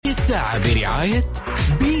الساعة برعاية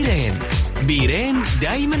بيرين. بيرين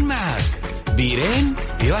دايما معك، بيرين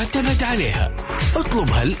يعتمد عليها،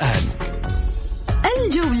 اطلبها الآن.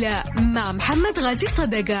 الجولة مع محمد غازي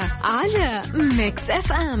صدقة على ميكس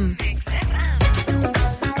اف ام.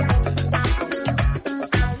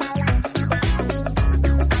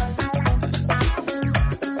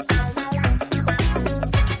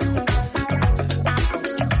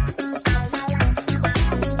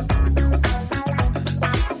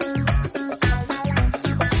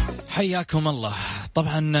 حياكم الله.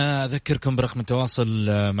 طبعا أذكركم برقم التواصل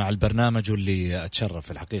مع البرنامج، واللي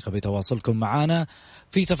أتشرف الحقيقة بتواصلكم معنا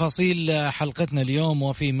في تفاصيل حلقتنا اليوم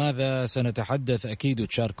وفي ماذا سنتحدث. أكيد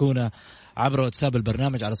وتشاركونا عبر واتساب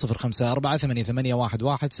البرنامج على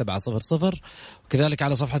 0548811700، وكذلك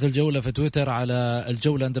على صفحة الجولة في تويتر على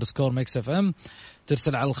الجولة_ميكس_FM.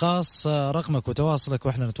 ترسل على الخاص رقمك وتواصلك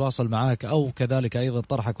وإحنا نتواصل معاك، أو كذلك أيضا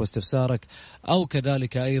طرحك واستفسارك، أو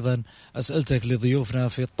كذلك أيضا أسئلتك لضيوفنا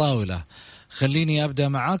في الطاولة. خليني أبدأ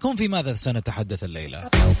معاكم في ماذا سنتحدث الليلة.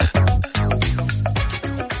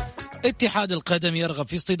 اتحاد القدم يرغب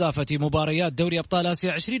في استضافة مباريات دوري أبطال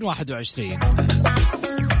آسيا 2021.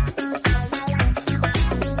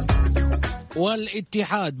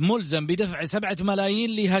 والاتحاد ملزم بدفع 7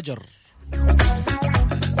 ملايين لهجر.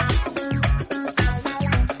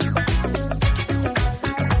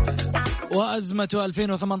 وأزمة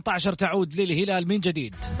 2018 تعود للهلال من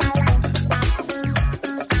جديد.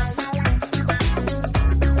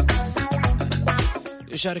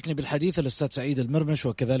 يشاركني بالحديث الأستاذ سعيد المرمش،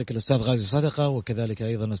 وكذلك الأستاذ غازي صدقة، وكذلك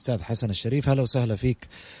أيضا الأستاذ حسن الشريف. هلا وسهلا فيك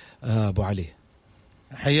أبو علي.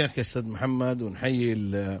 حياك يا أستاذ محمد، ونحيي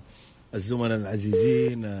الزملاء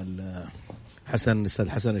العزيزين الأستاذ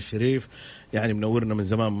حسن الشريف، يعني منورنا من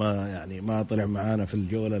زمان، ما طلع معانا في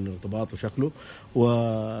الجولة الارتباط وشكله،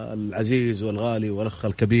 والعزيز والغالي والأخ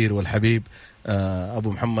الكبير والحبيب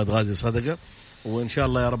أبو محمد غازي صدقة. وإن شاء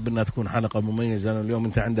الله يا رب إنها تكون حلقة مميزة. اليوم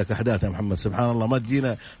أنت عندك أحداث يا محمد، سبحان الله،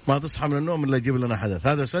 ما تصحى من النوم إلا يجيب لنا حدث،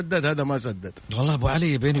 هذا سدد هذا ما سدد. والله أبو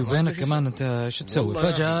علي بيني وبينك كمان أنت شو تسوي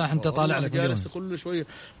فجأة أنت طالع لك جالس كل شوية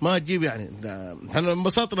ما تجيب. يعني احنا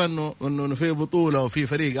انبسطنا إنه في بطولة وفي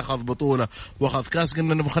فريق أخذ بطولة وأخذ كاس،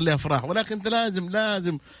 قلنا إنه بخليها أفراح، ولكن أنت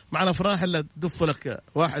لازم مع الأفراح إلا تدف لك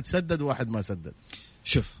واحد سدد وواحد ما سدد.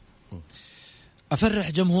 شوف،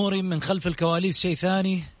 أفرح جمهوري من خلف الكواليس شيء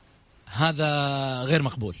ثاني، هذا غير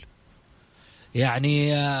مقبول.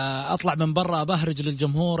 يعني أطلع من برا أبهرج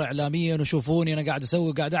للجمهور إعلاميا وشوفوني أنا قاعد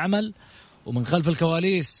أسوي قاعد أعمل، ومن خلف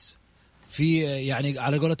الكواليس في يعني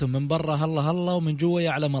على قولتهم من برا هلا ومن جوا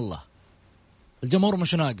يعلم الله. الجمهور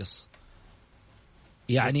مش ناقص.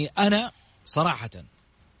 يعني أنا صراحة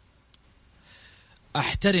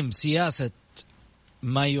أحترم سياسة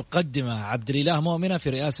ما يقدمه عبد الإله مؤمنة في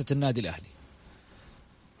رئاسة النادي الأهلي.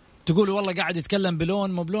 تقولوا والله قاعد يتكلم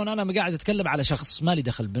بلون مو بلون، أنا ما قاعد أتكلم على شخص ما لي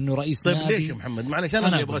دخل بأنه رئيس طيب نادي. ليش يا محمد؟ معلش أنا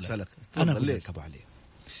اللي أبغى أسألك. أنا أقول لك أبو علي،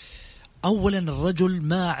 أولا الرجل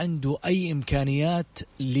ما عنده أي إمكانيات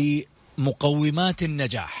لمقومات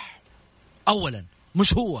النجاح. أولا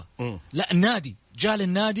مش هو لا، النادي جال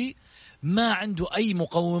النادي ما عنده أي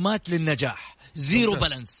مقومات للنجاح، زيرو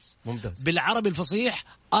بالانس. ممتاز. بالعربي الفصيح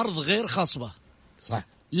أرض غير خصبة. صح.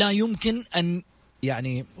 لا يمكن أن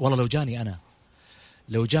يعني والله لو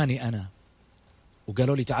جاني أنا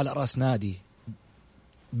وقالوا لي تعال رأس نادي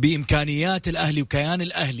بإمكانيات الأهلي وكيان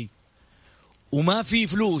الأهلي وما في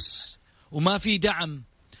فلوس وما في دعم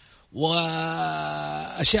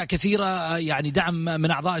وأشياء كثيرة، يعني دعم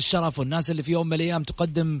من أعضاء الشرف والناس اللي في يوم من الأيام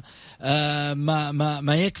تقدم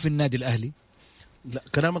ما يكفي النادي الأهلي. لا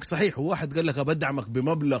كلامك صحيح، وواحد قال لك أبدعمك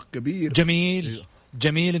بمبلغ كبير.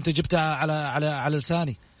 جميل أنت جبتها على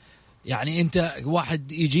لساني. يعني أنت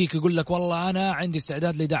واحد يجيك يقول لك والله أنا عندي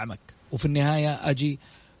استعداد لدعمك، وفي النهاية أجي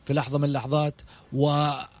في لحظة من اللحظات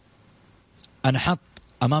وأنا حط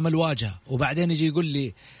أمام الواجهة، وبعدين يجي يقول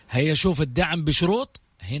لي هيا شوف الدعم بشروط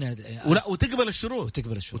هنا وتقبل الشروط.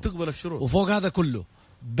 وفوق هذا كله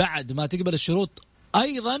بعد ما تقبل الشروط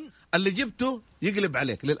أيضا اللي جبته يقلب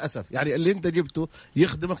عليك للأسف. يعني اللي أنت جبته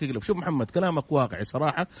يخدمك يقلب. شوف محمد، كلامك واقعي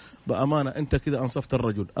صراحة بأمانة. أنت كذا أنصفت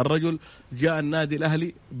الرجل جاء النادي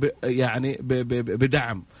الأهلي يعني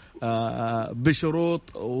بدعم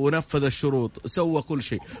بشروط ونفذ الشروط، سوى كل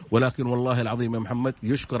شيء، ولكن والله العظيم يا محمد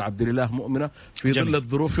يشكر عبد الإله مؤمنة في ظل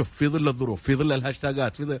الظروف. شوف في ظل الظروف، في ظل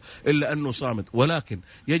الهاشتاجات، إلا أنه صامت. ولكن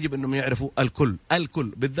يجب أنهم يعرفوا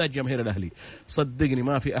الكل بالذات جماهير الأهلي، صدقني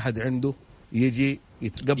ما في أحد عنده يجي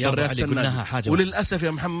يتقبل رئاسة النادي. وللأسف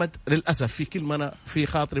يا محمد، للأسف في كلمة أنا في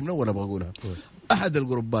خاطري من أول أبغى أقولها. أحد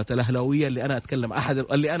الجروبات الأهلاوية اللي أنا أتكلم،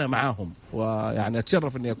 اللي أنا معاهم ويعني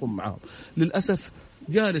أتشرف أني أكون معاهم، للأسف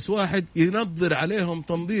جالس واحد ينظر عليهم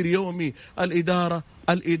تنظير يومي، الإدارة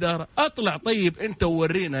الإدارة أطلع طيب أنت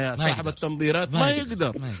وورينا يا صاحب التنظيرات. ما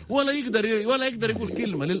يقدر ولا يقدر يقول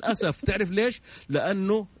كلمة للأسف. تعرف ليش؟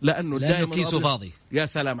 لأنه دائما كيسه فاضي. يا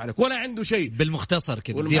سلام عليك، ولا عنده شيء. بالمختصر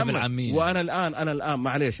كده دي بالعامية. وأنا الآن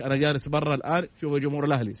معليش، أنا جالس برا الآن، شوفوا جمهور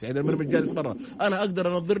الأهلي سعيد المرمي جالس برا، أنا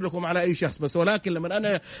أقدر أنظر لكم على أي شخص، بس ولكن لما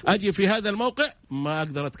أنا أجي في هذا الموقع ما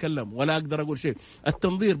أقدر أتكلم ولا أقدر أقول شيء.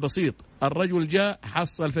 التنظير بسيط. الرجل جاء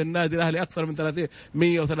حصل في النادي الأهلي أكثر من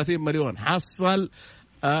 130 مليون. حصل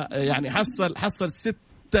 6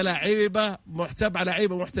 لعيبة، 7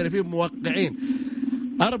 لعيبة محترفين موقعين،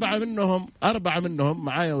 4 منهم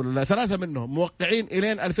معايا ولا لا، 3 منهم موقعين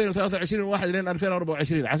إلين 2023 وواحد إلين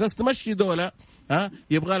 2024. على أساس تمشي دولة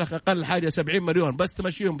يبغى لك أقل حاجة 70 مليون بس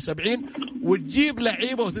تمشيهم ب70 وتجيب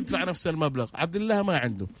لعيبة وتدفع نفس المبلغ. عبد الله ما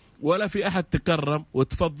عنده، ولا في أحد تكرم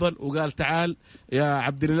وتفضل وقال تعال يا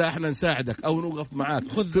عبد الله احنا نساعدك أو نوقف معاك.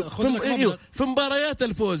 في مباريات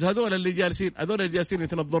الفوز هذول اللي جالسين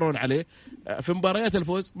يتنظرون عليه، في مباريات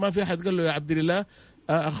الفوز ما في أحد قال له يا عبد الله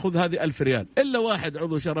أخذ هذه 1000 ريال إلا واحد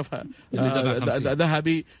عضو شرف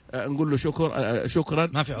ذهبي نقول له شكرا.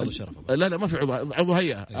 ما في عضو شرف. لا ما في عضو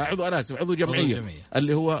هيئة، عضو أنا آسف، عضو جمعية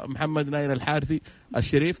اللي هو محمد نايل الحارثي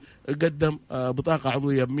الشريف، قدم بطاقة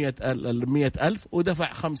عضوية ب100,000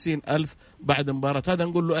 ودفع 50,000 بعد مباراة. هذا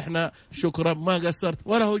نقول له إحنا شكرا ما قصرت،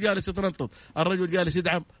 ولا هو جالس يتنطط. الرجل جالس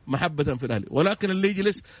يدعم محبة في الأهلي. ولكن اللي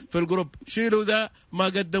يجلس في الجروب شيلوا ذا ما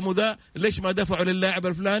قدموا ذا، ليش ما دفعوا للاعب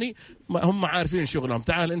الفلاني، هم عارفين شغلهم.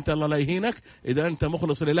 تعال أنت الله لا يهينك، إذا أنت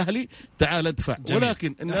مخلص للأهلي تعال ادفع. جميل.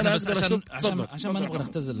 ولكن إن أنا أقدر عشان ما نبغى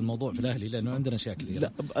نختزل الموضوع في الأهلي لأنه عندنا أشياء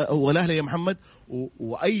كثيرة. لا والأهلي يا محمد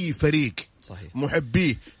وأي فريق صحيح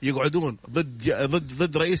محبيه يقعدون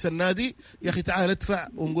ضد رئيس النادي، يا أخي تعال ادفع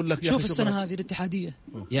ونقول لك. شوف السنة هذه الاتحادية،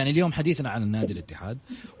 يعني اليوم حديثنا عن النادي الاتحاد،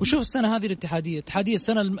 وشوف السنة هذه الاتحادية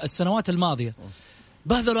السنوات الماضية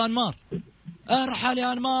بهذلوا أنمار، ارحل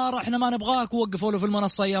يا أنمار احنا ما نبغاك، ووقفوا له في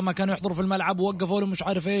المنصة ايام ما كانوا يحضروا في الملعب، ووقفوا له مش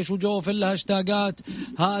عارف ايش، وجو في الهاشتاجات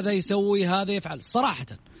هذا يسوي هذا يفعل. صراحة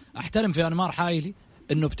احترم في أنمار حايلي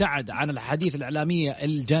انه ابتعد عن الحديث الإعلامية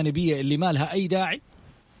الجانبية اللي ما لها اي داعي،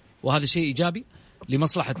 وهذا شيء ايجابي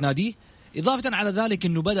لمصلحة ناديه. اضافة على ذلك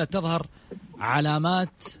انه بدأت تظهر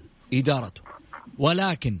علامات ادارته،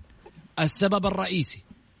 ولكن السبب الرئيسي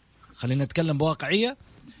خلينا نتكلم بواقعية،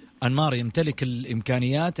 أنمار يمتلك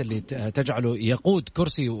الإمكانيات اللي تجعله يقود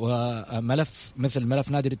كرسي وملف مثل ملف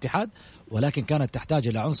نادي الاتحاد، ولكن كانت تحتاج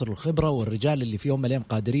إلى عنصر الخبرة والرجال اللي في يوم من الأيام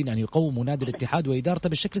قادرين أن يقوموا نادي الاتحاد وإدارته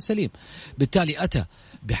بالشكل السليم. بالتالي أتى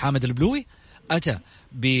بحامد البلوي، أتى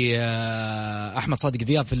بأحمد صادق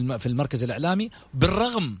ذياب في المركز الإعلامي،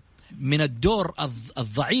 بالرغم من الدور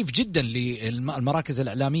الضعيف جدا للمراكز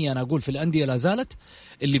الإعلامية أنا أقول في الأندية لا زالت،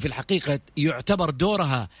 اللي في الحقيقة يعتبر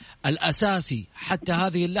دورها الأساسي حتى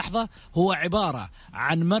هذه اللحظة هو عبارة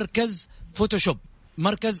عن مركز فوتوشوب،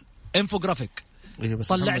 مركز انفوغرافيك،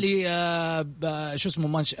 طلع لي شو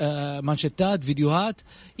اسمه مانشيتات فيديوهات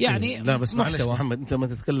يعني. لا بس معلش محمد، انت لما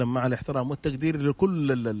تتكلم مع الاحترام والتقدير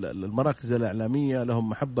لكل المراكز الإعلامية لهم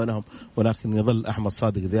محبة لهم، ولكن يظل أحمد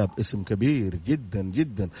صادق ذياب اسم كبير جدا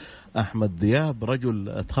جدا. أحمد ذياب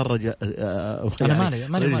رجل تخرج أنا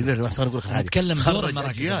مالي أتكلم دور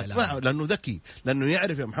المراكز لأنه ذكي، لأنه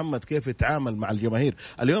يعرف يا محمد كيف يتعامل مع الجماهير.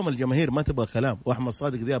 اليوم الجماهير ما تبغى كلام، وأحمد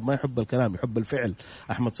صادق ذياب ما يحب الكلام، يحب الفعل.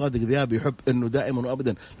 أحمد صادق ذياب يحب إنه دائما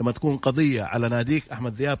وأبدا لما تكون قضية على ناديك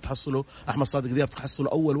أحمد صادق ذياب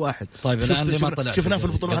تحصله أول واحد. طيب شفناه في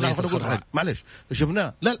البطولة، أنا أقول حاجة معلش،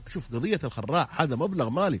 شفناه. لا شوف قضية الخراع هذا مبلغ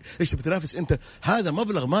مالي، إيش بتنافس أنت؟ هذا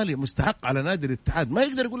مبلغ مالي مستحق على نادي الاتحاد، ما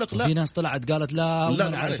يقدر يقول لك لا. في ناس طلعت قالت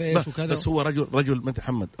لا عارف ايش وكذا، بس هو رجل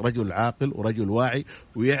محمد رجل عاقل ورجل واعي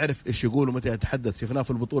ويعرف ايش يقول ومتى يتحدث. شفناه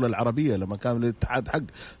في البطولة العربية لما كان الاتحاد حق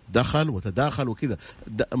دخل وتداخل وكذا.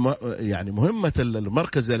 يعني مهمة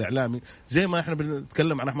المركز الإعلامي زي ما احنا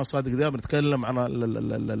بنتكلم عن أحمد صادق ذياب، بنتكلم عن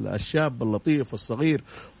الشاب اللطيف والصغير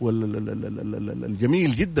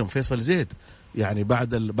والجميل جدا فيصل زيد. يعني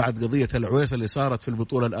بعد قضية العويس اللي صارت في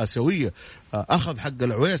البطولة الآسيوية أخذ حق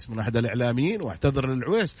العويس من أحد الإعلاميين واعتذر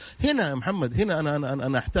للعويس. هنا يا محمد هنا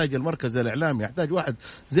أنا أحتاج المركز الإعلامي، أحتاج واحد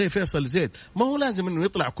زي فيصل زيد. ما هو لازم إنه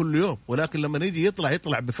يطلع كل يوم، ولكن لما يجي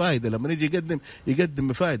يطلع بفائدة، لما يجي يقدم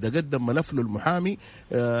بفائدة. قدم ملف له المحامي،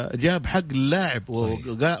 جاب حق اللاعب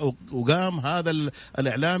وقام هذا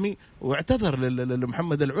الإعلامي واعتذر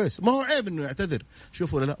لمحمد العويس. ما هو عيب إنه يعتذر،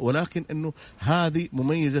 شوفوا لا، ولكن إنه هذه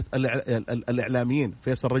مميزة الإعلاميين.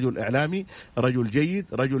 فيصل رجل إعلامي، رجل جيد،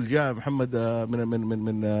 رجل جاء محمد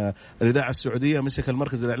من الإذاعة السعودية، مسك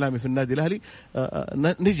المركز الإعلامي في النادي الأهلي،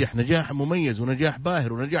 نجح نجاح مميز ونجاح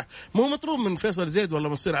باهر ونجاح مو مطلوب من فيصل زيد ولا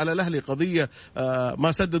مصير على الأهلي قضية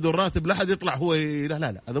ما سددوا الراتب لحد يطلع هو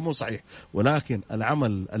لا هذا مو صحيح. ولكن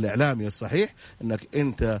العمل الإعلامي الصحيح أنك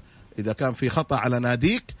أنت إذا كان في خطأ على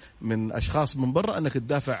ناديك من أشخاص من برا أنك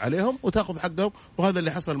تدافع عليهم وتأخذ حقهم، وهذا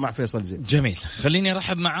اللي حصل مع فيصل زيد. جميل. خليني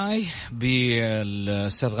أرحب معاي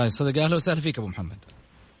بالأستاذ غازي صدقة. أهلا وسهلا فيك أبو محمد.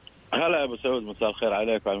 هلا أبو سعود، مساء الخير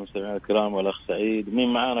عليك وعلى المستمعين الكرام والأخ سعيد.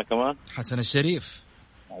 مين معانا كمان؟ حسن الشريف.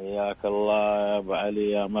 حياك الله يا أبو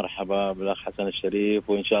علي، يا مرحبا بالأخ حسن الشريف،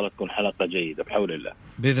 وإن شاء الله تكون حلقة جيدة بحول الله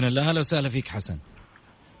بإذن الله. أهلا وسهلا فيك حسن.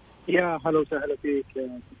 يا هلا وسهلا فيك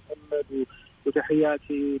يا محمد،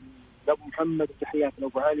 وتحياتي لأبو محمد وتحياتي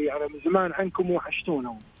لأبو علي. أنا من زمان عنكم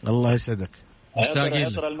وحشتونا. الله يسعدك. مشتاقين.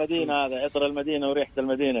 عطر المدينة هذا، عطر المدينة وريحة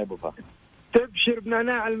المدينة يا أبو فهد. تبشر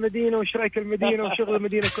بنعناع المدينة وشريك المدينة وشغل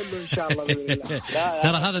المدينة كله إن شاء الله بإذن الله.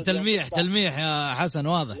 ترى هذا تلميح يا حسن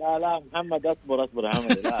واضح. لا محمد أصبر يا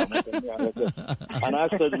محمد. لا ما تلميح على كده. أنا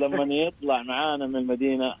أقصد لما يطلع معانا من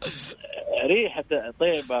المدينة ريحة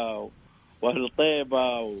طيبة وأهل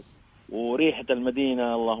طيبة وريحة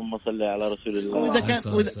المدينة، اللهم صل على رسول الله.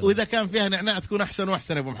 وإذا كان فيها نعناع تكون أحسن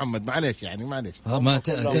وأحسن يا أبو محمد. معليش يعني معليش. ما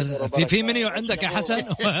في منيو عندك يا حسن.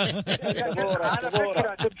 على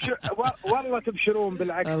فكرة والله تبشرون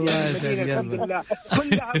بالعكس. المدينة الحمد لله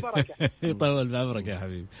كلها بركة. يطول بعمرك يا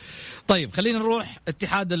حبيبي. طيب خلينا نروح.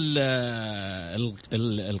 اتحاد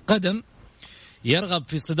القدم يرغب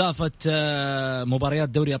في استضافة مباريات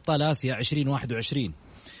دوري أبطال آسيا 2021.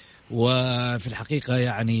 وفي الحقيقة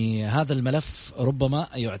يعني هذا الملف ربما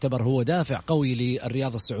يعتبر هو دافع قوي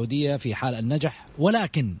للرياضة السعودية في حال النجح.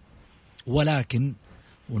 ولكن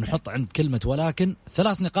ونحط عند كلمة ولكن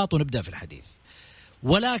 3 نقاط ونبدأ في الحديث.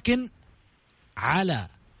 ولكن على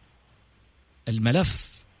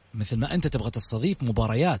الملف مثل ما أنت تبغى تستضيف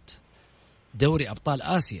مباريات دوري أبطال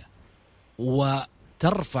آسيا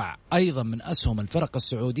وترفع أيضا من أسهم الفرق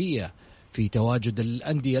السعودية في تواجد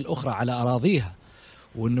الأندية الأخرى على أراضيها،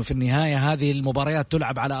 وأنه في النهاية هذه المباريات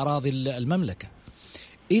تلعب على أراضي المملكة،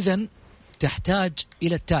 إذن تحتاج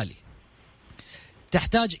إلى التالي: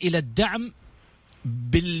 تحتاج إلى الدعم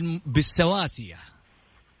بالسواسية،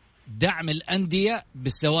 دعم الأندية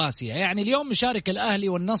بالسواسية. يعني اليوم مشارك الأهلي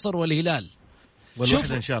والنصر والهلال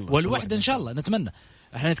والوحدة إن شاء الله، والوحدة إن شاء الله نتمنى.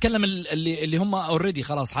 احنا نتكلم اللي هم اوريدي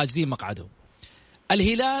خلاص حاجزين مقعدهم.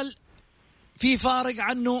 الهلال في فارق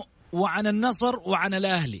عنه وعن النصر وعن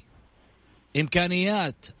الأهلي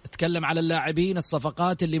إمكانيات، تتكلم على اللاعبين،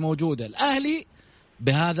 الصفقات اللي موجودة. الأهلي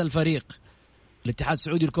بهذا الفريق، الاتحاد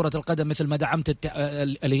السعودي لكرة القدم مثل ما دعمت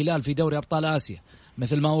الهلال في دوري أبطال آسيا،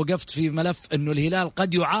 مثل ما وقفت في ملف أنه الهلال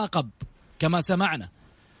قد يعاقب كما سمعنا،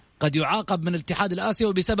 قد يعاقب من الاتحاد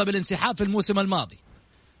الآسيوي بسبب الانسحاب في الموسم الماضي،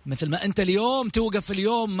 مثل ما أنت اليوم توقف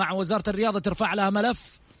اليوم مع وزارة الرياضة ترفع لها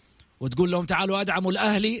ملف وتقول لهم تعالوا أدعموا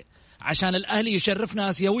الأهلي عشان الأهلي يشرفنا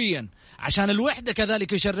آسيويا، عشان الوحدة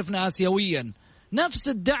كذلك يشرفنا آسيويا. نفس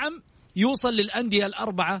الدعم يوصل للأندية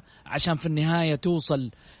الأربعة عشان في النهاية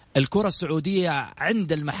توصل الكرة السعودية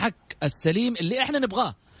عند المحك السليم اللي احنا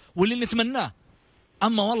نبغاه واللي نتمناه.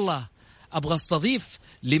 أما والله أبغى استضيف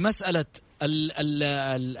لمسألة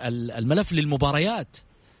الملف للمباريات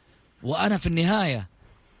وأنا في النهاية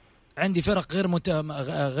عندي فرق غير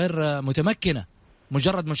متمكنة،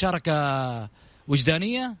 مجرد مشاركة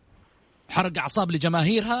وجدانية، حرق أعصاب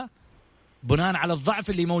لجماهيرها بناء على الضعف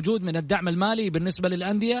اللي موجود من الدعم المالي بالنسبة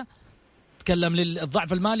للأندية. تكلم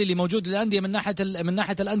للضعف المالي اللي موجود للأندية من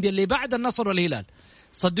ناحية الأندية اللي بعد النصر والهلال.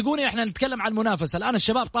 صدقوني احنا نتكلم عن المنافسة الآن،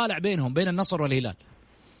 الشباب طالع بينهم بين النصر والهلال،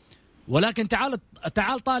 ولكن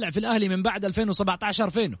تعال طالع في الأهلي من بعد 2017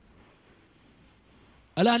 فينه.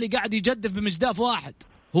 الأهلي قاعد يجدف بمجداف واحد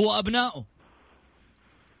هو أبنائه.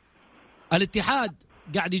 الاتحاد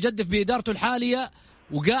قاعد يجدف بإدارته الحالية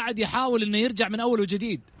وقاعد يحاول أنه يرجع من أول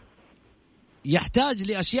وجديد.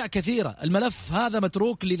 يحتاج لأشياء كثيرة. الملف هذا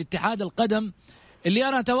متروك للاتحاد القدم اللي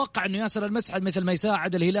أنا أتوقع أنه ياسر المسعد مثل ما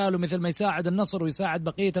يساعد الهلال ومثل ما يساعد النصر ويساعد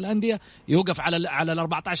بقية الأندية يوقف على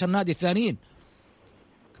 14 نادي الثانيين.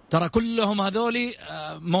 ترى كلهم هذولي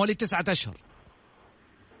مواليد 9 أشهر،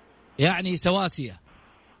 يعني سواسية،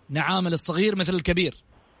 نعامل الصغير مثل الكبير.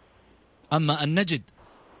 أما أن نجد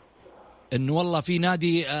إنه والله في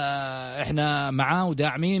نادي إحنا معاه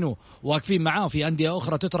وداعمين وواقفين معاه وفي أندية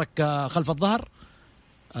أخرى تترك خلف الظهر،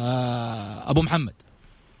 أبو محمد.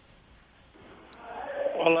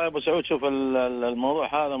 والله يا أبو سعود شوف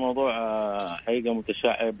الموضوع هذا موضوع حقيقة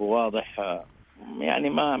متشعب وواضح، يعني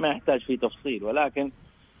ما يحتاج فيه تفصيل، ولكن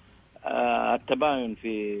التباين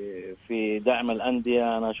في دعم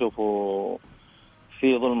الأندية أنا أشوفه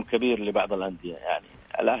في ظلم كبير لبعض الأندية.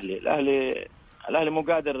 يعني الأهلي مو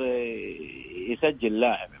قادر يسجل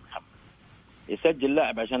لاعب يا محمد، يسجل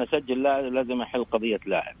لاعب. عشان أسجل لاعب لازم أحل قضية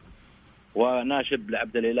لاعب، وناشب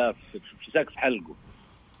لعبد الإله في سقف حلقه،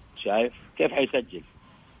 شايف كيف حيسجل؟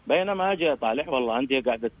 بينما أجي أطالع والله أندية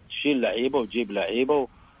قاعدة تشيل لعيبة وتجيب لعيبة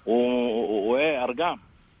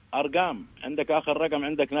أرقام. عندك آخر رقم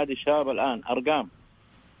عندك نادي الشباب الآن أرقام،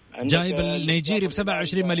 جايب النيجيري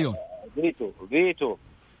ب27 مليون. فيتو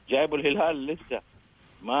جايبوا الهلال لسه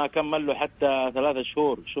ما كمل له حتى 3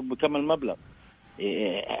 شهور، شو بكمل مبلغ.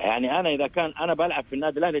 يعني أنا إذا كان أنا بلعب في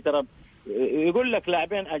النادي الأهلي ترى يقول لك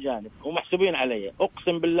لاعبين أجانب ومحسوبين علي،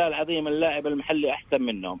 أقسم بالله العظيم اللاعب المحلي أحسن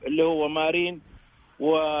منهم اللي هو مارين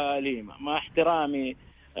وليما. مع احترامي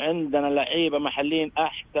عندنا لعيبة محليين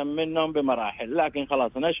أحسن منهم بمراحل، لكن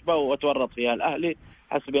خلاص نشبه وتورط فيها الأهلي،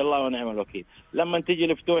 حسبي الله ونعم الوكيل. لما تيجي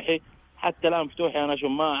لفتوحي، حتى الآن فتوحي أنا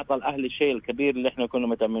شوف ما أعطى الأهلي الشيء الكبير اللي إحنا كنا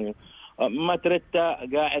متأملين. ماتريتا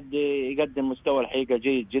قاعد يقدم مستوى الحقيقة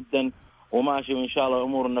جيد جدا وماشي، وإن شاء الله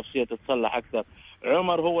الأمور النفسية تتصلح أكثر.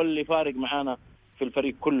 عمر هو اللي فارق معانا في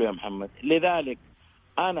الفريق كله يا محمد. لذلك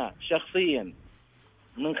أنا شخصيا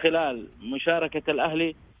من خلال مشاركة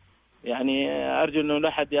الأهلي يعني أرجو إنه لا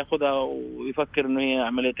أحد يأخذها ويفكر إنه هي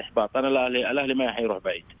عملية إحباط. أنا الأهلي ما حيروح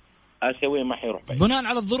بعيد، آسيويا ما حيروح بعيد بناء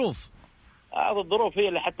على الظروف. هذا الظروف هي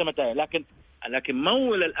اللي حتى متى، لكن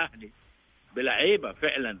مول الأهلي بلعيبة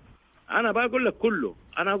فعلا. أنا بقول لك كله،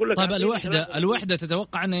 أنا أقول لك. طيب الوحدة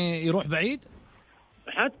تتوقع إنه يروح بعيد؟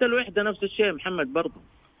 حتى الوحدة نفس الشيء محمد، برضو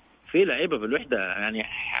في لعيبة في الوحدة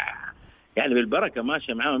يعني بالبركة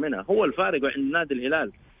ماشية معاهم منها. هو الفارق عند نادي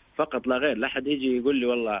الهلال فقط لا غير. لا أحد يجي يقول لي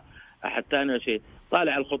والله أحد ثاني شيء.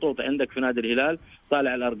 طالع الخطوط عندك في نادي الهلال،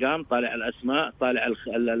 طالع الأرقام، طالع الأسماء، طالع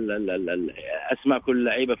الأسماء كل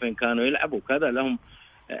لعيبة فين كانوا يلعبوا وكذا لهم.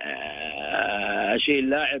 شيء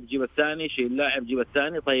اللاعب جيب الثاني، شيء اللاعب جيب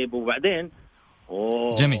الثاني. طيب وبعدين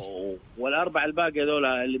جميل. والأربع الباقي دول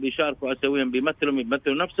اللي بيشاركوا آسيويا بيمثلوا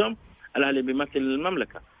نفسهم. الأهلي بيمثل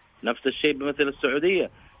المملكة، نفس الشيء بيمثل السعودية،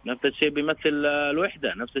 نفس الشيء بيمثل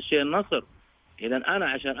الوحدة، نفس الشيء النصر. إذا أنا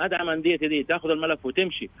عشان أدعم أنديتي دي تأخذ الملف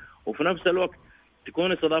وتمشي، وفي نفس الوقت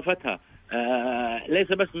تكون استضافتها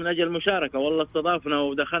ليس بس من أجل المشاركة والله استضافنا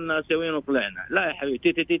ودخلنا آسيويين وطلعنا. لا يا حبيبي،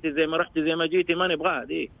 تيتي زي ما رحتي زي ما جيتي ما نبغاها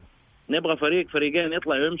دي. نبغى فريقين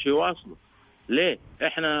يطلعوا ويمشي ويواصلوا. ليه؟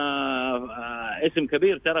 إحنا اسم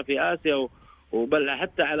كبير ترى في آسيا، وبل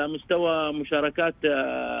حتى على مستوى مشاركات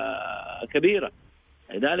كبيرة.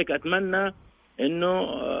 لذلك أتمنى إنه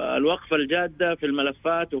الوقفة الجادة في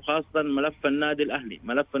الملفات، وخاصة ملف النادي الأهلي.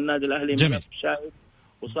 ملف شائك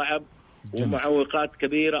وصعب، ومعوقات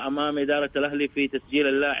كبيرة أمام إدارة الأهلي في تسجيل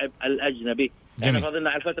اللاعب الأجنبي. يعني فضلنا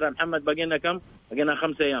على الفترة محمد بقينا كم؟ بقينا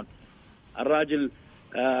 5 أيام. الراجل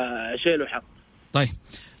شيله حق. طيب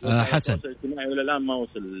حسن الاجتماعي ولا الآن ما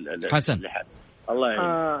وصل حسن لحد. الله يعين.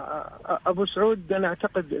 أبو سعود، أنا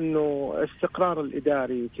أعتقد أنه استقرار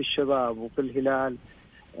الإداري في الشباب وفي الهلال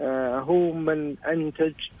هو من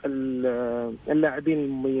أنتج اللاعبين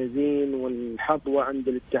المميزين والحظوة عند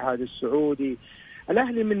الاتحاد السعودي.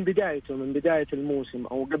 الأهلي من بداية الموسم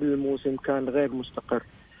أو قبل الموسم كان غير مستقر.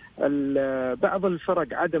 بعض الفرق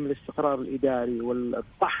عدم الاستقرار الإداري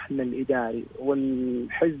والطحن الإداري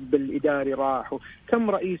والحزب الإداري راح، كم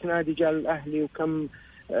رئيس نادي جاء الأهلي وكم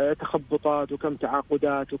تخبطات وكم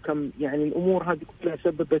تعاقدات وكم يعني الأمور هذه كلها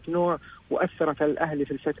سببت نوع وأثرت على الأهلي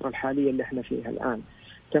في الفترة الحالية اللي احنا فيها الآن.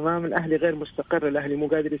 تمام، الأهلي غير مستقر، الأهلي مو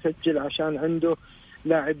قادر يسجل عشان عنده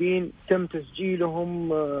لاعبين تم تسجيلهم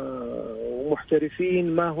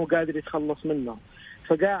ومحترفين ما هو قادر يتخلص منهم.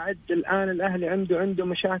 فقاعد الآن الأهلي عنده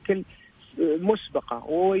مشاكل مسبقة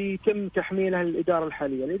ويتم تحميلها للإدارة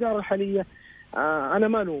الحالية. الإدارة الحالية أنا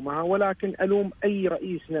ما ألومها، ولكن ألوم أي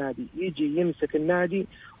رئيس نادي يجي يمسك النادي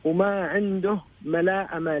وما عنده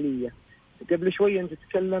ملاءة مالية. قبل شوية أنت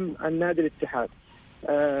تتكلم عن نادي الاتحاد،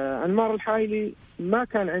 أنمار الحايلي ما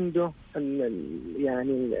كان عنده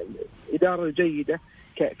يعني الإدارة الجيدة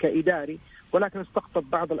كإداري، ولكن استقطب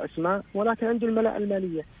بعض الأسماء ولكن عنده الملاءة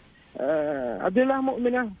المالية. عبد الله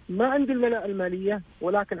مؤمنة ما عنده الملاءة المالية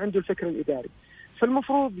ولكن عنده الفكر الإداري.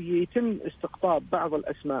 فالمفروض يتم استقطاب بعض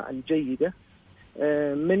الأسماء الجيدة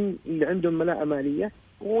من اللي عندهم ملاءة مالية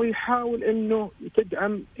ويحاول إنه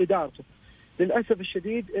تدعم إدارته. للأسف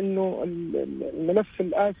الشديد إنه الملف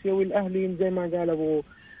الآسيوي الأهلي زي ما قال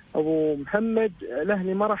أبو محمد،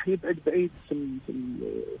 الأهلي ما راح يبعد بعيد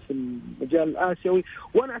في المجال الآسيوي.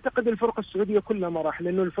 وأنا أعتقد الفرق السعودية كلها ما راح،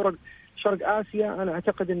 لأنه الفرق شرق آسيا أنا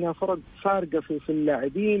أعتقد أنها فرق فارقة في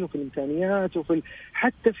اللاعبين وفي الإمكانيات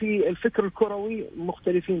حتى في الفكر الكروي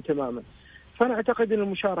مختلفين تماما. فأنا أعتقد أن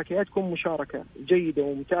المشاركة تكون مشاركة جيدة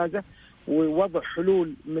وممتازة، ووضع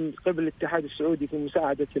حلول من قبل الاتحاد السعودي في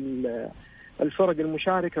مساعدة الفرق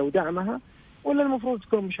المشاركة ودعمها، ولا المفروض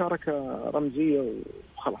تكون مشاركة رمزية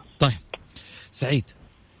وخلاص؟ طيب سعيد.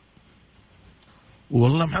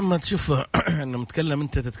 والله محمد شوف لما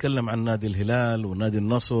أنت تتكلم عن نادي الهلال ونادي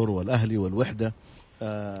النصر والأهلي والوحدة،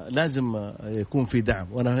 لازم يكون في دعم.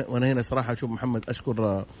 وأنا هنا صراحة شوف محمد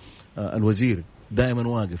أشكر الوزير دائما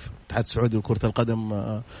واقف. الاتحاد السعودي لكرة القدم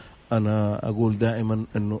أنا أقول دائما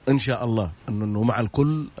أنه إن شاء الله أنه مع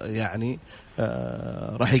الكل يعني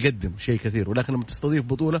راح يقدم شيء كثير. ولكن لما تستضيف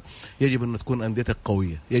بطولة يجب أن تكون أنديتك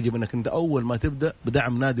قوية، يجب أنك أنت أول ما تبدأ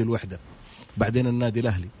بدعم نادي الوحدة، بعدين النادي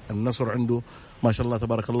الأهلي. النصر عنده ما شاء الله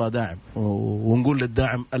تبارك الله داعم، ونقول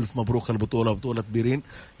للداعم ألف مبروك البطولة، بطولة بيرين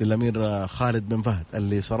للأمير خالد بن فهد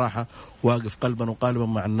اللي صراحة واقف قلبا وقالبا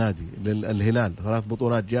مع النادي. الهلال 3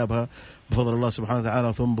 بطولات جابها بفضل الله سبحانه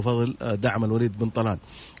وتعالى، ثم بفضل دعم الوليد بن طلال.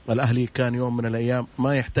 الأهلي كان يوم من الأيام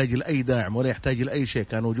ما يحتاج لأي داعم ولا يحتاج لأي شيء،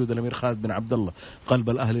 كان وجود الأمير خالد بن عبد الله قلب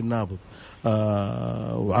الأهلي النابض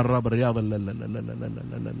وعراب الرياضة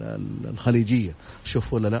الخليجية،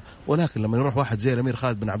 شوف ولا لا. ولكن لما يروح واحد زي الأمير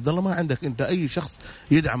خالد بن عبد الله ما عندك أنت أي شخص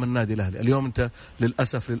يدعم النادي الأهلي. اليوم أنت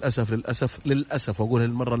للأسف وأقولها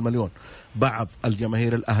المرة المليون، بعض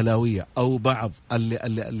الجماهير الأهلاوية أو بعض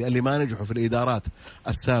اللي ما نجحوا في الإدارات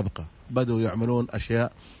السابقة بدوا يعملون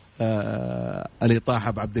أشياء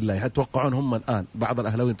الإطاحة بعبد الله. يتوقعون هم الآن بعض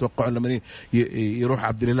الأهلاويين يتوقعون لما يروح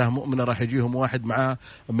عبد الله مؤمن راح يجيهم واحد معاه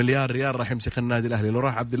مليار ريال راح يمسك النادي الأهلي. لو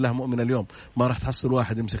راح عبد الله مؤمن اليوم ما راح تحصل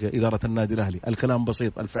واحد يمسك إدارة النادي الأهلي. الكلام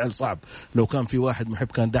بسيط، الفعل صعب. لو كان في واحد محب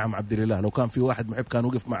كان دعم عبد الله، لو كان في واحد محب كان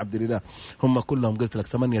وقف مع عبد الله. هم كلهم قلت لك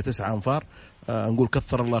 8-9 أنفار، نقول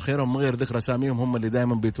كثر الله خيرهم من غير ذكر اساميهم، هم اللي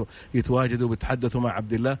دائما يتواجدوا ويتحدثوا مع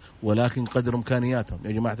عبد الله. ولكن قدر امكانياتهم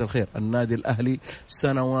يا جماعه الخير، النادي الاهلي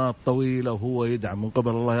سنوات طويله وهو يدعم من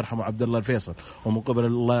قبل الله يرحمه عبد الله الفيصل، ومن قبل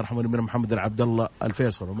الله يرحمه الامير محمد عبد الله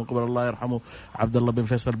الفيصل، ومن قبل الله يرحمه عبد الله بن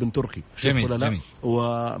فيصل بن تركي. جميل.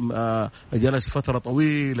 وجلس فتره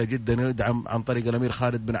طويله جدا يدعم عن طريق الامير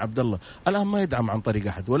خالد بن عبد الله. الان ما يدعم عن طريق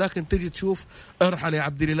احد، ولكن تجي تشوف ارحل يا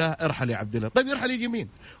عبد الله، ارحل يا عبد الله. طيب يرحل يجي مين؟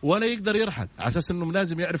 ولا يقدر يرحل، على اساس انهم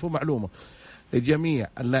لازم يعرفوا معلومه. جميع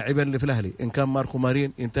اللاعبين اللي في الاهلي، ان كان ماركو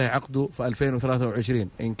مارين ينتهي عقده في 2023،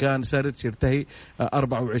 ان كان سارتش ينتهي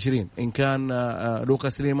 24، ان كان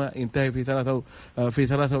لوكاس ليما ينتهي في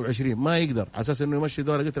 23. ما يقدر على اساس انه يمشي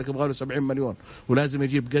دوري. قلت لك يبغى له 70 مليون ولازم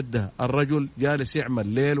يجيب قدها. الرجل جالس يعمل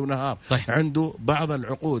ليل ونهار. طيب. عنده بعض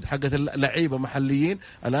العقود حقت اللعيبه محليين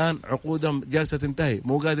الان عقودهم جالسه تنتهي،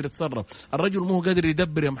 مو قادر يتصرف. الرجل مو قادر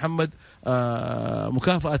يدبر يا محمد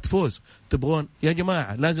مكافأة فوز. تبغون يا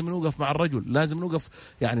جماعة لازم نوقف مع الرجل، لازم نوقف،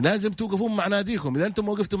 يعني لازم توقفون مع ناديكم. إذا أنتم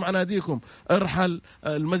وقفتوا مع ناديكم ارحل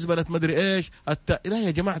المزبلة مدري إيش لا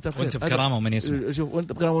يا جماعة الخير، وانتم بكرامة ومن يسمع. شوف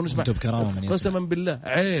وانت بكرامة ومن يسمع، قسما بالله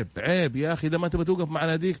عيب يا أخي. إذا ما تبغى توقف مع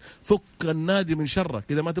ناديك فك النادي من شرك.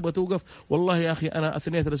 إذا ما تبغى توقف، والله يا أخي أنا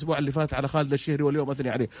أثنيت الأسبوع اللي فات على خالد الشهري واليوم أثني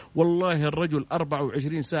عليه. والله الرجل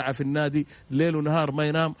 24 ساعة في النادي ليل ونهار ما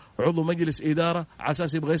ينام، عضو مجلس إدارة على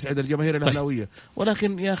أساس يبغى يسعد الجماهير الأهلاوية.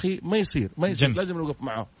 ولكن يا أخي ما يصير جميل. لازم نوقف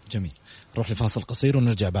معه. جميل. نروح لفاصل قصير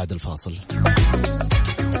ونرجع بعد الفاصل.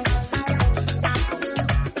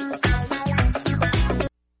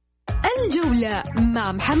 الجولة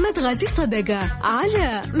مع محمد غازي صدقة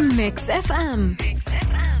على ميكس اف ام.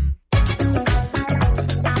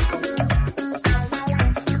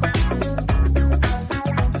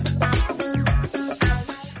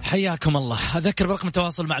 حياكم الله. أذكر برقم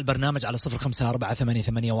التواصل مع البرنامج على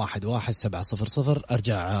 0548811700.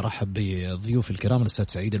 أرجع أرحب بضيوف الكرام الأستاذ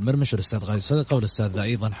سعيد المرمش والأستاذ غازي صدقة والأستاذ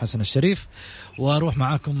أيضا حسن الشريف، وأروح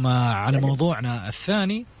معاكم على موضوعنا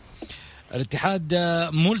الثاني. الاتحاد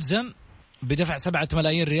ملزم بدفع 7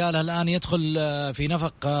 ملايين ريال. الآن يدخل في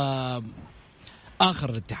نفق آخر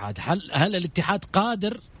الاتحاد. هل الاتحاد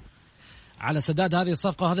قادر على سداد هذه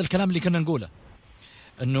الصفقة؟ وهذا الكلام اللي كنا نقوله،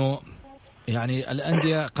 أنه يعني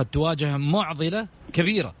الأندية قد تواجه معضلة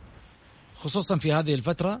كبيرة خصوصا في هذه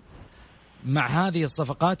الفترة مع هذه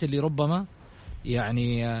الصفقات اللي ربما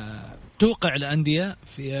يعني توقع الأندية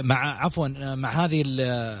مع هذه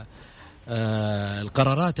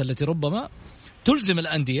القرارات التي ربما تلزم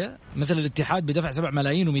الأندية مثل الاتحاد بدفع 7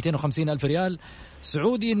 ملايين و250 ألف ريال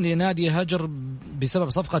سعودي لنادي هجر بسبب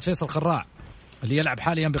صفقة فيصل خراع اللي يلعب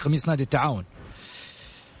حاليا بقميص نادي التعاون.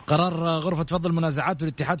 قرار غرفة فض المنازعات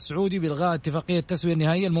بالاتحاد السعودي بإلغاء اتفاقية التسوية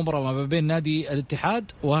النهائية المبرمة ما بين نادي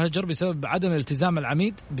الاتحاد وهجر بسبب عدم التزام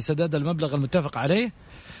العميد بسداد المبلغ المتفق عليه.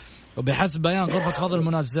 وبحسب بيان غرفة فض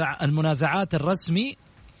المنازعات الرسمي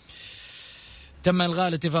تم إلغاء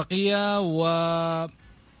الاتفاقية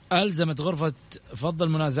ألزمت غرفة فض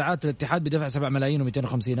المنازعات الاتحاد بدفع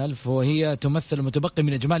 7,250,000 وهي تمثل المتبقي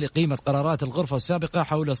من إجمالي قيمة قرارات الغرفة السابقة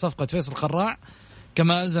حول صفقة فيصل خراع.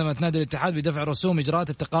 كما ألزمت نادي الاتحاد بدفع رسوم إجراءات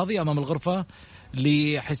التقاضي أمام الغرفة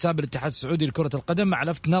لحساب الاتحاد السعودي لكرة القدم مع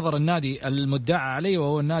لفت نظر النادي المدعى عليه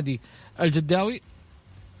وهو النادي الجداوي.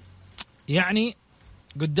 يعني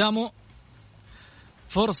قدامه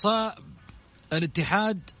فرصة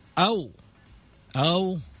الاتحاد أو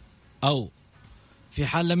في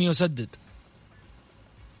حال لم يسدد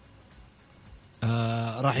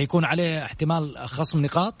راح يكون عليه احتمال خصم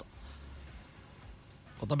نقاط.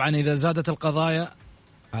 وطبعا إذا زادت القضايا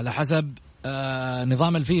على حسب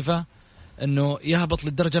نظام الفيفا انه يهبط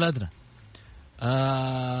للدرجه الادنى.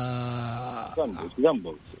 ايش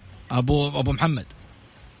ذنبه ابو محمد؟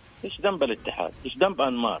 ايش ذنب الاتحاد؟ ايش ذنب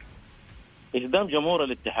انمار؟ ايش ذنب جمهور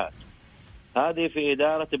الاتحاد؟ هذه في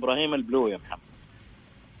اداره ابراهيم البلو يا محمد.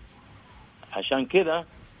 عشان كذا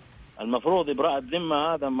المفروض ابراء الذمه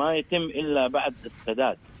هذا ما يتم الا بعد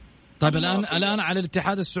السداد. طيب الان على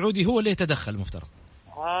الاتحاد السعودي هو اللي يتدخل مفترض.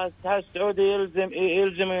 الاتحاد السعودي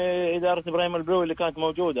يلزم إدارة إبراهيم البلوي اللي كانت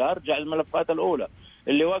موجودة أرجع الملفات الأولى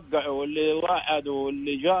اللي وقعوا واللي وعدوا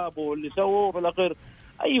واللي جابوا واللي سووا بالأخير.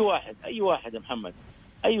 أي واحد يا محمد،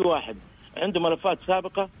 أي واحد عنده ملفات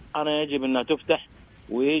سابقة أنا يجب أنها تفتح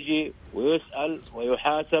ويجي ويسأل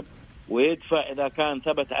ويحاسب ويدفع إذا كان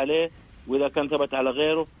ثبت عليه وإذا كان ثبت على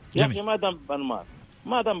غيره. يا أخي ما ذنب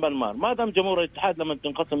أنمار، ما دام جمهور الاتحاد لما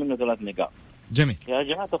تنقسم منه 3 نقاط. جميل يا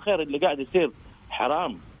جماعة الخير اللي قاعد يصير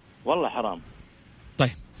حرام، والله حرام. طيب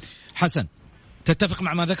حسن، تتفق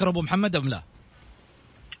مع ما ذكر أبو محمد أم لا؟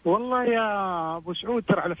 والله يا أبو سعود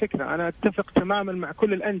ترى على فكرة أنا أتفق تماما مع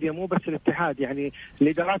كل الأندية مو بس الاتحاد. يعني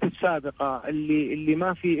الإدارات السابقة اللي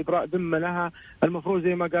ما في إبراء ذمة لها المفروض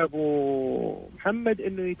زي ما قال أبو محمد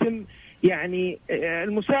إنه يتم يعني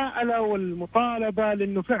المساءلة والمطالبة،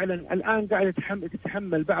 لأنه فعلا الآن قاعد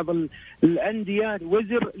تتحمل بعض الأندية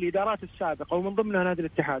وزر الإدارات السابقة ومن ضمنها نادي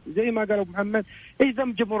الاتحاد. زي ما قال أبو محمد، إيش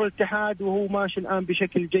ذنب جمهور الاتحاد وهو ماشي الآن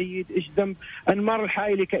بشكل جيد؟ إيش ذنب أنمار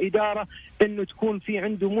الحائلي كإدارة إنه تكون في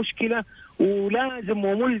عنده مشكلة ولازم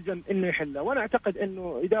وملزم إنه يحلها؟ وأنا أعتقد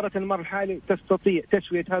إنه إدارة أنمار الحائلي تستطيع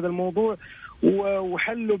تسوية هذا الموضوع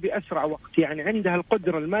وحله بأسرع وقت. يعني عندها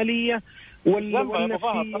القدرة المالية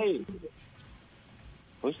والنفسية.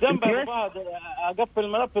 وش ذنب يا فهد؟ اقفل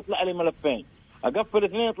ملف يطلع لي ملفين، اقفل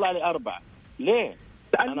 2 يطلع لي 4. ليه؟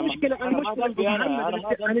 المشكلة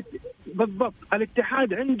بالضبط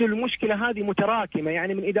الاتحاد عنده المشكلة هذه متراكمة،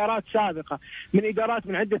 يعني من إدارات سابقة، من إدارات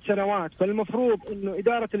من عدة سنوات. فالمفروض إنه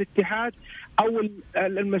إدارة الاتحاد أو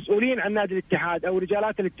المسؤولين عن نادي الاتحاد أو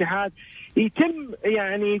رجالات الاتحاد يتم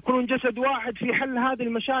يعني يكونون جسد واحد في حل هذه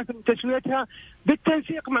المشاكل وتسويتها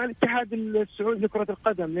بالتنسيق مع الاتحاد السعودي لكرة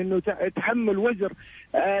القدم، لأنه تحمل وزر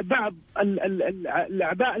بعض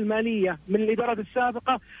الأعباء المالية من الإدارات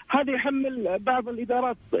السابقة، هذا يحمل بعض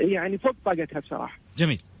الإدارات يعني فوق طاقتها بصراحة.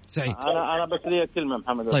 جميل سعيد. أنا بس لي كلمة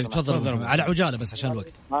محمد. طيب تفضل على عجالة بس عشان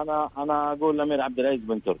الوقت. أنا أقول لأمير عبد العزيز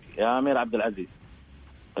بن تركي، يا أمير عبد العزيز،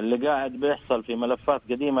 اللي قاعد بيحصل في ملفات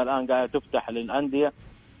قديمة الآن قاعد تفتح للأندية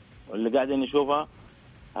واللي قاعدين نشوفها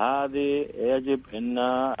هذه يجب أن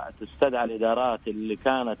تستدعى الإدارات اللي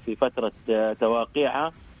كانت في فترة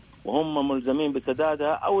تواقيعها وهم ملزمين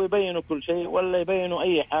بسدادها، أو يبينوا كل شيء ولا يبينوا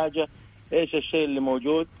أي حاجة، إيش الشيء اللي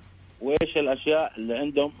موجود وإيش الأشياء اللي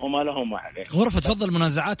عندهم وما لهم عليه. غرفة فض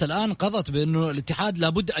المنازعات الآن قضت بأنه الاتحاد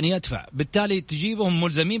لابد أن يدفع، بالتالي تجيبهم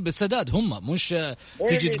ملزمين بالسداد، هم مش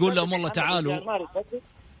تجي تقول لهم والله تعالوا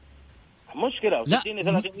مشكلة. لا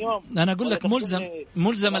 30 يوم. أنا أقول لك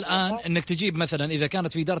ملزم الآن أنك تجيب مثلا إذا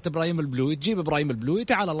كانت في إدارة إبراهيم البلوي تجيب إبراهيم البلوي،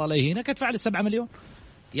 تعال الله لا يهينك ادفع لي 7 مليون.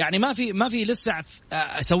 يعني ما في لسه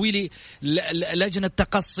أسوي لي لجنة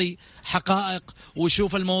تقصي حقائق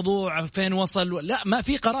وشوف الموضوع فين وصل. لا، ما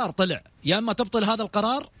في قرار طلع، يا إما تبطل هذا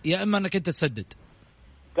القرار يا إما أنك أنت تسدد.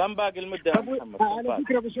 كم باقي المدة يا محمد؟ على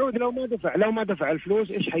فكرة بسعود لو ما دفع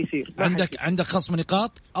الفلوس إيش حيصير؟ عندك خصم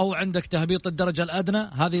نقاط أو عندك تهبيط الدرجة الأدنى.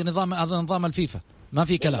 هذا نظام الفيفا، ما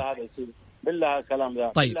في كلام. بالله كلام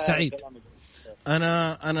ده. طيب سعيد،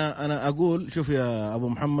 أنا أقول شوف يا أبو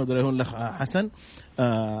محمد ولا يهون لك حسن،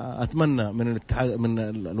 أتمنى من الاتحاد من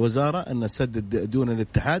الوزارة أن تسدد ديون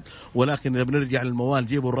الاتحاد، ولكن إذا بنرجع للموال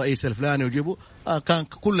جيبوا الرئيس الفلاني وجيبوا كان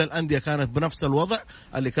كل الأندية كانت بنفس الوضع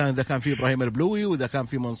اللي كان، إذا كان في إبراهيم البلوي وإذا كان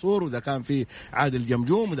في منصور وإذا كان في عادل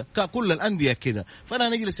جمجوم كان كل الأندية كذا. فلا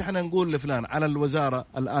نجلس إحنا نقول لفلان. على الوزارة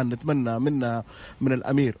الآن نتمنى من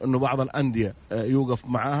الأمير إنه بعض الأندية يوقف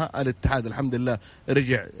معها. الاتحاد الحمد لله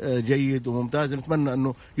رجع جيد وممتاز، نتمنى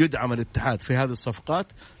إنه يدعم الاتحاد في هذه الصفقات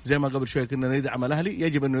زي ما قبل شوي كنا ندعم الأهلي. الأهلي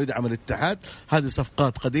يجب أنه يدعم الاتحاد. هذه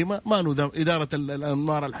صفقات قديمة ما له إدارة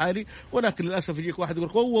الأنمار الحالي، ولكن للأسف يجيك واحد يقول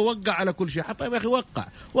هو وقع على كل شيء. حتى يا أخي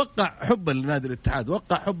وقع حبا لنادي الاتحاد،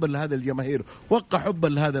 وقع حبا لهذا الجماهير، وقع حبا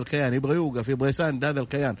لهذا الكيان، يبغى يوقف، يبغى يساند هذا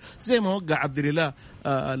الكيان، زي ما وقع عبد الله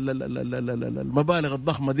المبالغ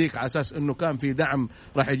الضخمة ذيك على أساس أنه كان في دعم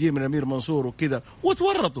راح يجي من أمير منصور وكذا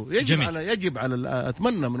وتورطوا. يجب على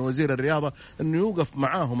أتمنى من وزير الرياضة أنه يوقف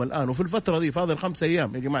معاهم الآن وفي الفترة دي، في هذه ال5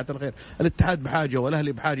 أيام. يا جماعة الخير، الاتحاد بحاجة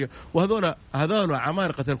والأهلي بحاجة، وهذول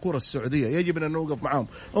عمالقة الكرة السعودية يجب أن نوقف معاهم.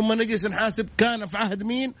 أما نجلس نحاسب كان في عهد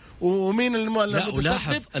مين ومين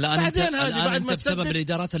المتسبب. بعدين هذه بعد ما بسبب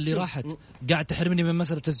الإدارات اللي راحت قاعد تحرمني من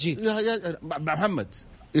مسألة التسجيل. يا محمد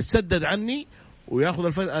يتسدد عني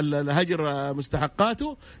وياخذ الهجر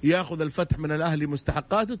مستحقاته، ياخذ الفتح من الأهلي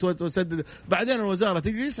مستحقاته وتسدد. بعدين الوزارة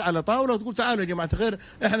تجلس على طاولة وتقول تعالوا يا جماعة الخير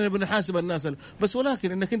احنا بنحاسب الناس بس.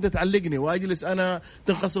 ولكن انك انت تعلقني واجلس انا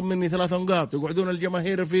تنخصم مني 3 نقاط ويقعدون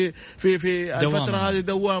الجماهير في الفترة هذه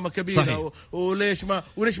دوامة كبيرة. وليش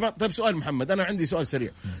ما طيب سؤال محمد، انا عندي سؤال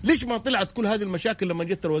سريع. ليش ما طلعت كل هذه المشاكل لما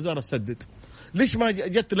جت الوزارة تسدد؟ ليش ما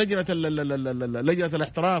جت لجنة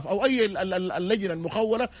الاحتراف او اي اللجنة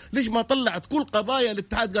المخولة؟ ليش ما طلعت كل قضايا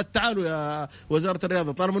الاتحاد قالت تعالوا يا وزارة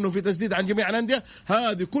الرياضة طالما انه في تسديد عن جميع الأندية،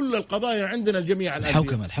 هذه كل القضايا عندنا الجميع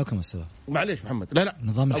الأندية. الحوكمة السبب. معليش محمد، لا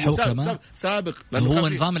نظام الحوكمة سابق، هو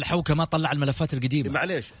نظام الحوكمة طلع الملفات القديمة.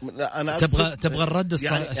 معليش أنا تبغى الرد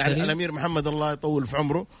يعني الأمير محمد الله يطول في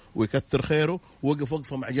عمره ويكثر خيره وقف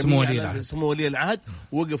وقفة مع جميع سمو ولي العهد،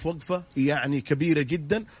 وقف وقفة يعني كبيرة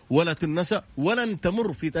جدا ولا تنسى، ولن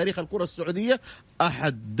تمر في تاريخ الكرة السعودية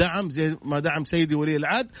أحد دعم زي ما دعم سيدي ولي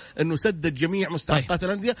العهد أنه سدد جميع مستحقات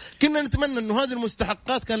الأندية. كنا نتمنى أنه هذه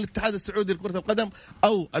المستحقات كان الاتحاد السعودي لكرة القدم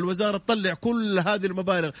أو الوزارة تطلع كل هذه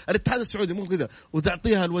المبالغ، الاتحاد السعودي مو كذا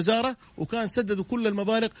وتعطيها الوزارة، وكان سددوا كل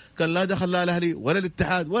المبالغ، كان لا دخل لا الأهلي ولا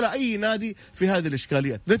الاتحاد ولا أي نادي في هذه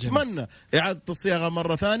الإشكاليات. نتمنى إعادة الصياغة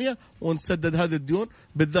مرة ثانية ونسدد هذه الديون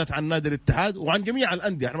بالذات عن نادي الاتحاد وعن جميع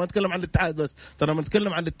الأندية. احنا ما نتكلم عن الاتحاد بس، ترى ما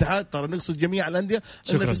نتكلم عن الاتحاد، ترى نقصد جميع الأندية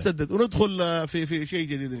أنها تسدد، وندخل في شيء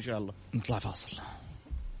جديد إن شاء الله. نطلع فاصل.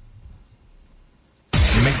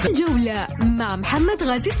 جولة مع محمد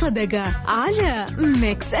غازي صدقة على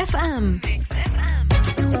ميكس اف ام.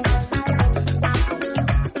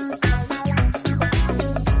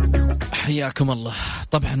 حياكم الله.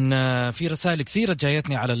 طبعا في رسائل كثيرة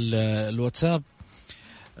جايتني على الواتساب.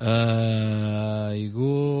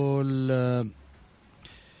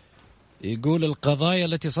 يقول القضايا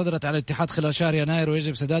التي صدرت على الاتحاد خلال شهر يناير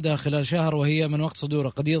ويجب سدادها خلال شهر وهي من وقت صدورها: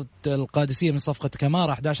 قضية القادسية من صفقة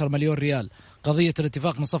كمارة 11 مليون ريال، قضية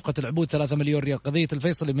الاتفاق من صفقة العبود 3 مليون ريال، قضية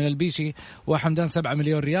الفيصلي من البيشي وحمدان 7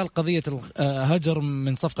 مليون ريال، قضية هجر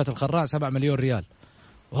من صفقة الخراع 7 مليون ريال.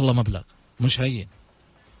 والله مبلغ مش هين.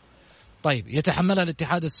 طيب يتحملها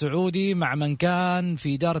الاتحاد السعودي مع من كان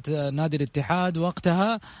في إدارة نادي الاتحاد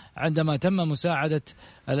وقتها عندما تم مساعدة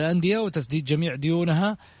الأندية وتسديد جميع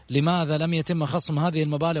ديونها. لماذا لم يتم خصم هذه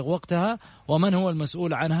المبالغ وقتها ومن هو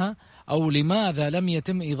المسؤول عنها؟ أو لماذا لم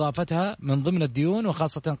يتم إضافتها من ضمن الديون،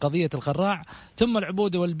 وخاصة قضية الخراع ثم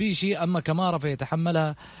العبود والبيشي؟ أما كمارة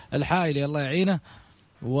فيتحملها الحائلي الله يعينه.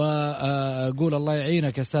 وأقول الله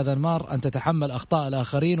يعينك يا أستاذ أنمار أن تتحمل أخطاء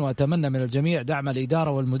الآخرين، وأتمنى من الجميع دعم الإدارة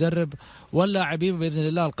والمدرب واللاعبين بإذن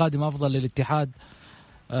الله القادم أفضل للاتحاد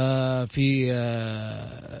في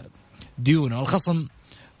ديونه. الخصم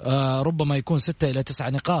ربما يكون 6 إلى 9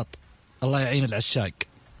 نقاط. الله يعين العشاق.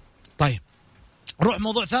 طيب نروح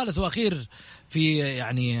موضوع ثالث وأخير في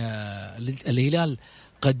يعني الهلال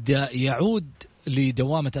قد يعود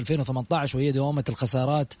لدوامة 2018 وهي دوامة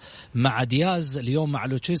الخسارات مع دياز، اليوم مع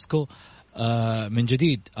لوتشيسكو من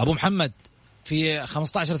جديد. أبو محمد في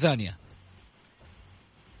 15 ثانية.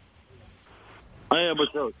 أي أبو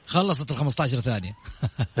سعود خلصت 15 ثانية.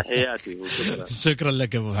 تحياتي وشكرا. شكرا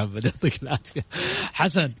لك أبو محمد، يعطيك العافية.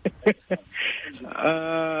 حسن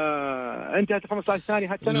انتهت 15 ثانية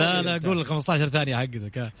حتى؟ لا قول 15 ثانية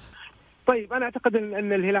حقتك. طيب أنا أعتقد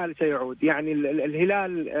أن الهلال سيعود، يعني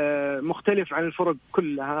الهلال مختلف عن الفرق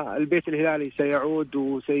كلها. البيت الهلالي سيعود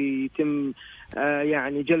وسيتم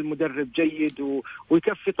يعني جل مدرب جيد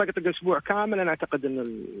ويكفي طقطق أسبوع كامل. أنا أعتقد أن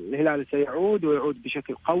الهلال سيعود ويعود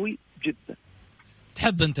بشكل قوي جدا.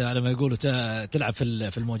 تحب أنت على ما يقولوا تلعب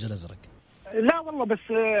في الموج الأزرق؟ لا والله، بس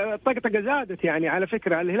الطقطقة زادت يعني. على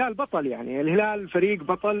فكرة الهلال بطل، يعني الهلال فريق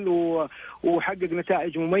بطل وحقق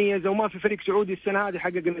نتائج مميزة، وما في فريق سعودي السنة هذه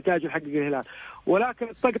حقق النتائج اللي حقق الهلال. ولكن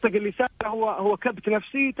الطقطقة اللي صار هو كبت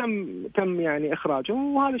نفسي تم يعني إخراجه،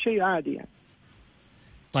 وهذا شيء عادي يعني.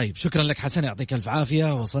 طيب شكرا لك حسن، يعطيك الف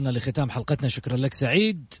عافية. وصلنا لختام حلقتنا. شكرا لك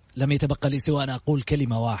سعيد. لم يتبقى لي سوى أن أقول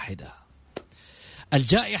كلمة واحدة: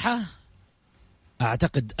 الجائحة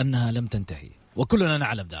أعتقد أنها لم تنتهي. وكلنا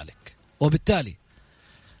نعلم ذلك. وبالتالي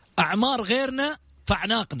أعمار غيرنا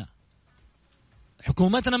فأعناقنا.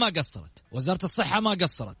 حكومتنا ما قصرت، وزارة الصحة ما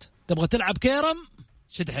قصرت. تبغى تلعب كيرم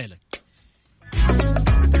شد حيلك.